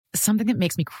Something that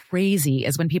makes me crazy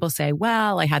is when people say,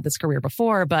 well, I had this career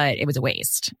before, but it was a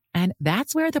waste. And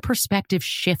that's where the perspective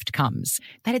shift comes,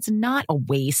 that it's not a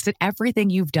waste, that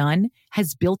everything you've done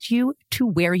has built you to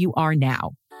where you are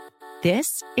now.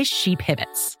 This is She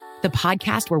Pivots, the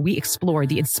podcast where we explore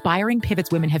the inspiring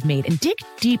pivots women have made and dig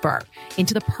deeper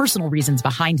into the personal reasons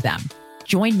behind them.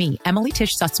 Join me, Emily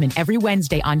Tish Sussman, every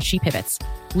Wednesday on She Pivots.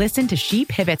 Listen to She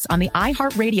Pivots on the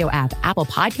iHeartRadio app, Apple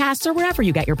Podcasts, or wherever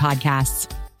you get your podcasts.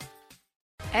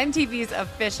 MTV's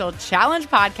official Challenge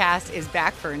podcast is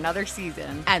back for another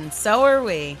season. And so are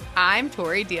we. I'm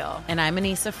Tori Deal. And I'm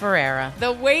Anissa Ferreira.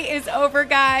 The wait is over,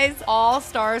 guys. All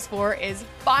Stars 4 is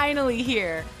finally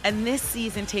here. And this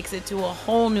season takes it to a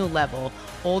whole new level.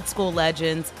 Old school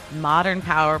legends, modern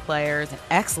power players, and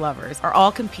ex-lovers are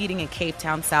all competing in Cape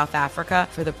Town, South Africa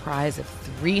for the prize of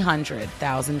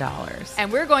 $300,000.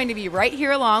 And we're going to be right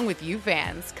here along with you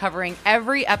fans, covering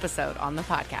every episode on the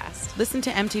podcast. Listen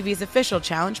to MTV's official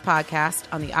Challenge podcast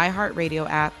on the iHeartRadio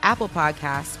app, Apple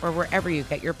Podcasts, or wherever you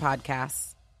get your podcasts.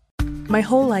 My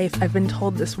whole life, I've been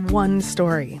told this one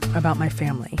story about my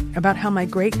family, about how my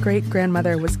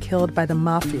great-great-grandmother was killed by the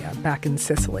mafia back in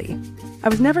Sicily. I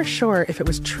was never sure if it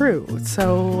was true,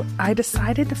 so I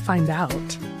decided to find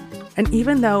out. And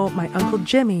even though my Uncle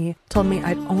Jimmy told me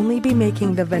I'd only be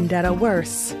making the vendetta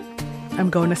worse, I'm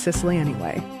going to Sicily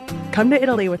anyway. Come to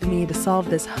Italy with me to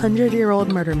solve this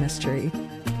 100-year-old murder mystery.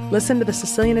 Listen to The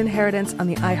Sicilian Inheritance on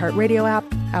the iHeartRadio app,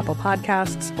 Apple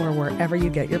Podcasts, or wherever you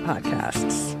get your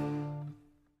podcasts.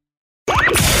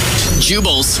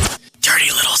 Jubal's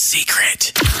dirty little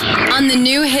secret on the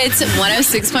new hits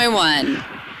 106.1.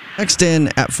 Text in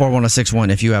at 41061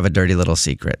 if you have a dirty little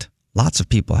secret. Lots of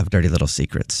people have dirty little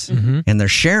secrets, and they're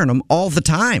sharing them all the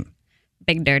time.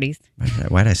 Big dirties.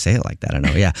 Why did I say it like that? I don't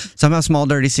know. Yeah. Some have small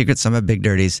dirty secrets, some have big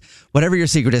dirties. Whatever your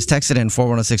secret is, text it in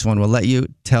 41061. We'll let you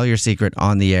tell your secret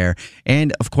on the air.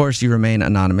 And, of course, you remain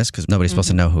anonymous because nobody's supposed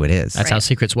to know who it is. That's how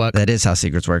secrets work. That is how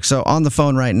secrets work. So on the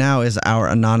phone right now is our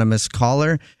anonymous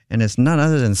caller, and it's none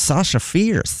other than Sasha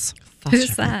Fierce.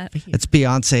 Who's that? It's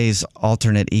Beyonce's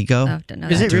alternate ego. Oh, didn't know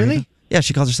Is that. it really? Yeah,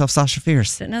 she calls herself Sasha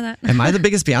Fierce. Didn't know that. Am I the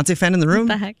biggest Beyonce fan in the room?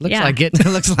 What the heck? Looks Yeah. like it. It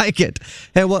looks like it.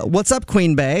 Hey, what's up,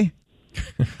 Queen Bey?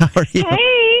 How are you?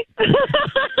 Hey.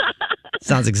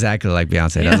 Sounds exactly like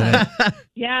Beyonce, doesn't it?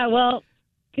 Yeah, well,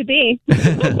 could be.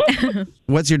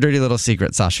 What's your dirty little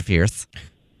secret, Sasha Fierce?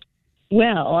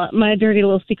 Well, my dirty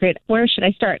little secret, where should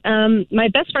I start? My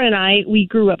best friend and I, we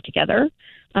grew up together.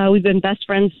 We've been best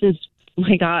friends since,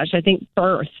 my gosh, I think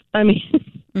birth. I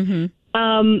mean,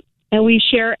 and we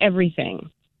share everything.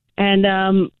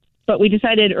 And, but we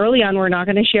decided early on we're not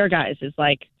going to share, guys. It's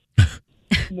like,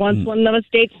 once one of us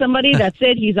dates somebody, that's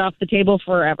it. He's off the table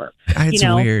forever. It's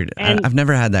weird. And I've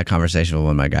never had that conversation with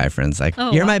one of my guy friends. Like,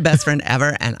 you're my best friend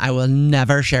ever, and I will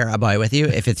never share a boy with you.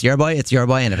 If it's your boy, it's your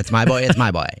boy, and if it's my boy, it's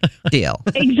my boy. Deal.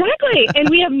 Exactly. And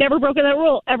we have never broken that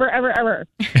rule, ever, ever, ever.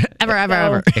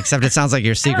 Ever. Except it sounds like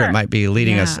your secret might be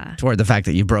leading us toward the fact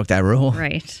that you broke that rule.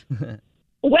 Right.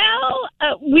 Well,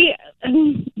 we're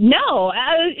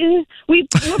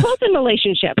both in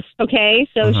relationships, okay?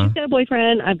 So she's got a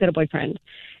boyfriend, I've got a boyfriend.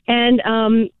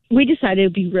 And we decided it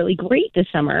would be really great this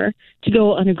summer to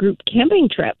go on a group camping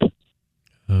trip,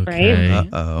 Okay. right?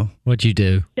 Uh-oh. What'd you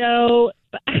do? So,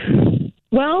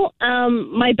 well,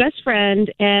 my best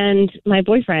friend and my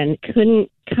boyfriend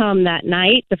couldn't come that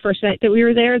night, the first night that we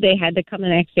were there. They had to come the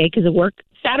next day because of work.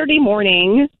 Saturday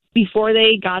morning, before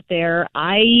they got there,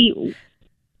 I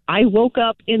woke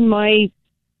up in my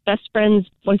best friend's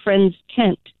boyfriend's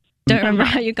tent. Don't remember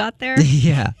how you got there?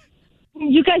 Yeah.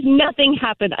 You guys, nothing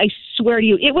happened. I swear to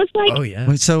you. It was like, Oh, yeah.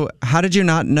 Wait, so how did you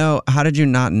not know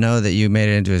that you made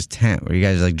it into his tent? Were you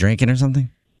guys like drinking or something?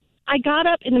 I got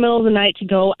up in the middle of the night to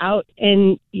go out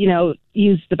and,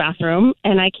 use the bathroom,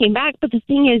 and I came back. But the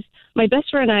thing is, my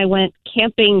best friend and I went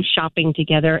camping shopping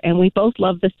together, and we both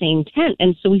love the same tent.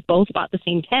 And so we both bought the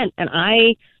same tent, and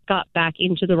I got back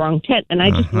into the wrong tent, and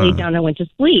I just laid down and went to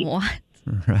sleep. What?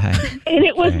 Right. And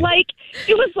it was like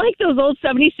those old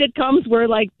 70s sitcoms where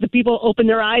like the people open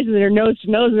their eyes and their nose to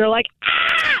nose and they're like,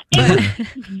 ah! It was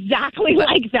exactly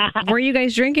like that. Were you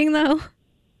guys drinking though?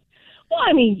 Well,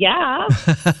 I mean, yeah.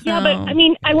 Yeah, but I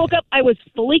mean, I woke up, I was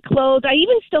fully clothed. I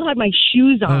even still had my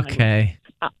shoes on. Okay.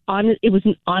 It was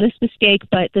an honest mistake,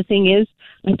 but the thing is,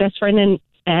 my best friend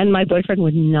and my boyfriend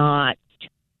would not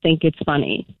think it's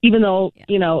funny, even though,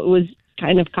 it was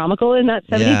kind of comical in that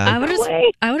 70s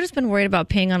way. I would have just been worried about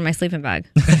peeing on my sleeping bag.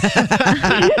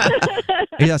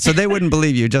 Yeah, so they wouldn't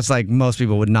believe you, just like most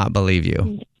people would not believe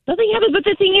you. Nothing happened, but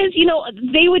the thing is,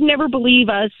 they would never believe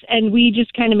us, and we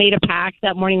just kind of made a pact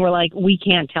that morning. We're like, we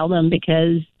can't tell them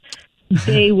because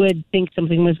they would think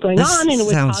something was going This on and it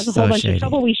would sounds cause a so whole bunch shady. of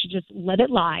trouble. We should just let it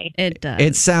lie. It does.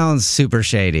 It sounds super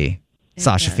shady.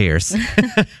 Sasha does. Fierce.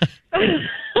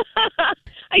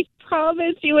 I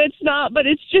promise you it's not, but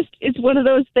it's one of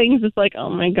those things. It's like, oh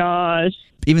my gosh.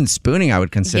 Even spooning, I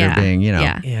would consider Yeah. being,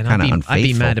 Yeah. Yeah, and kind of I'd unfaithful.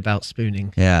 be mad about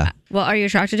spooning. Yeah. Well, are you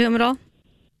attracted to him at all?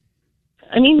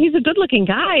 I mean, he's a good-looking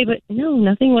guy, but no,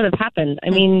 nothing would have happened.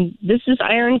 I mean, this is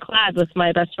ironclad with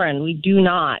my best friend. We do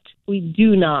not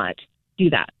do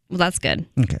that. Well, that's good.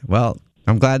 Okay. Well,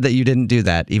 I'm glad that you didn't do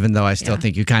that, even though I still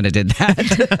think you kind of did that.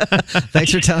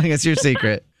 Thanks for telling us your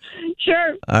secret.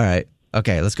 Sure. All right.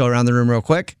 Okay, let's go around the room real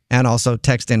quick. And also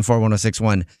text in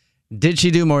 41061. Did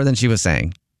she do more than she was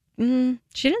saying?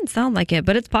 She didn't sound like it,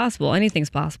 but it's possible. Anything's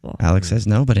possible. Alex says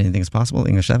no, but anything's possible.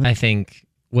 English 7? I think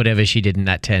whatever she did in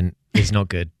that tent is not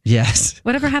good. Yes.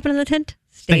 Whatever happened in the tent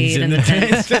stayed in the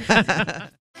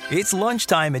tent. It's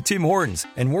lunchtime at Tim Hortons,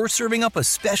 and we're serving up a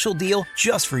special deal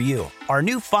just for you. Our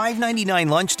new $5.99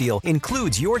 lunch deal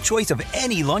includes your choice of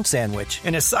any lunch sandwich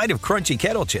and a side of crunchy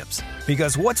kettle chips.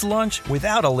 Because what's lunch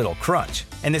without a little crunch?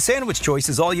 And the sandwich choice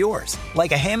is all yours,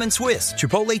 like a ham and Swiss,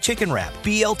 Chipotle chicken wrap,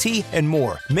 BLT, and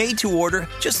more, made to order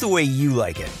just the way you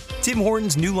like it. Tim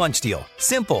Hortons' new lunch deal.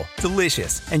 Simple,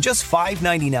 delicious, and just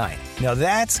 $5.99. Now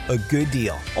that's a good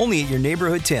deal. Only at your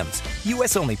neighborhood Tim's.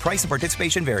 U.S. only. Price and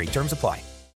participation vary. Terms apply.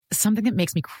 Something that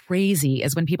makes me crazy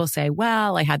is when people say,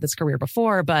 well, I had this career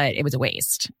before, but it was a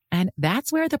waste. And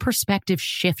that's where the perspective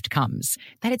shift comes,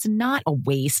 that it's not a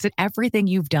waste, that everything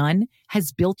you've done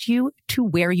has built you to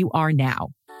where you are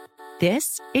now.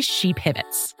 This is She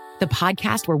Pivots, the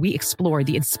podcast where we explore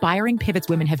the inspiring pivots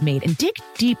women have made and dig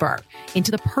deeper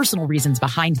into the personal reasons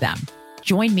behind them.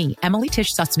 Join me, Emily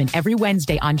Tish Sussman, every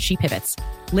Wednesday on She Pivots.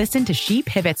 Listen to She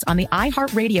Pivots on the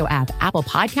iHeartRadio app, Apple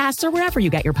Podcasts, or wherever you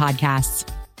get your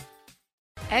podcasts.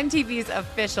 MTV's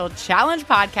official Challenge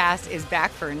podcast is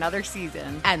back for another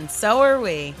season. And so are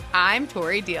we. I'm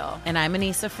Tori Deal. And I'm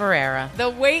Anissa Ferreira. The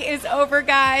wait is over,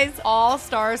 guys. All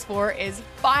Stars 4 is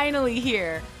finally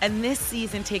here. And this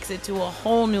season takes it to a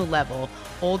whole new level.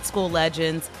 Old school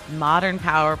legends, modern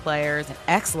power players, and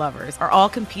ex-lovers are all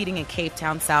competing in Cape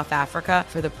Town, South Africa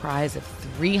for the prize of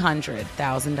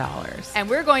 $300,000. And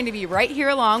we're going to be right here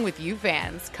along with you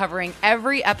fans, covering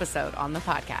every episode on the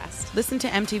podcast. Listen to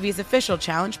MTV's official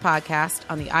Challenge podcast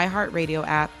on the iHeartRadio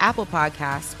app, Apple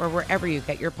Podcasts, or wherever you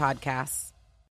get your podcasts.